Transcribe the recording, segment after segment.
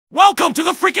Welcome to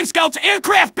the freaking Scouts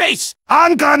aircraft base!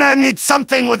 I'm gonna need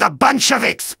something with a bunch of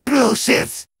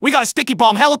explosives. We got a sticky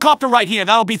bomb helicopter right here.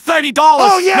 That'll be $30.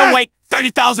 Oh, yeah? No, wait,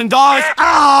 $30,000.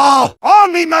 Oh! All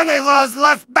me money was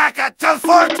left back at the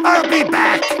fort. I'll be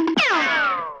back.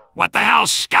 What the hell,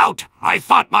 Scout? I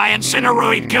thought my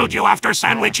incineroid killed you after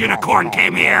Sandwich Unicorn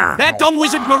came here. That dumb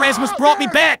wizard Marasmus brought me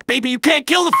back, baby. You can't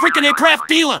kill the freaking aircraft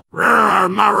dealer.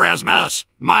 Marasmus,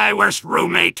 my worst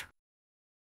roommate.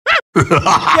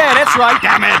 Yeah, that's right.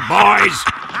 Damn it, boys.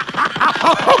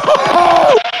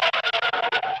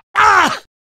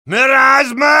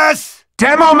 Marasmus!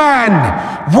 Demo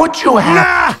Man, would you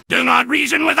have... Nah! Do not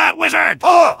reason with that wizard.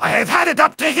 Oh, I have had it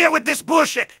up to here with this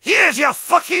bullshit. Here's your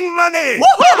fucking money!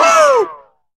 Woohoo!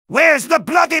 Where's the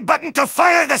bloody button to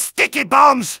fire the sticky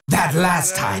bombs? That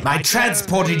last time I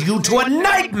transported you to a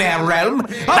nightmare realm.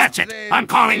 That's it. I'm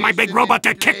calling my big robot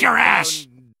to kick your ass.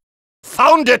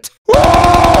 Found it!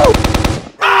 Whoa!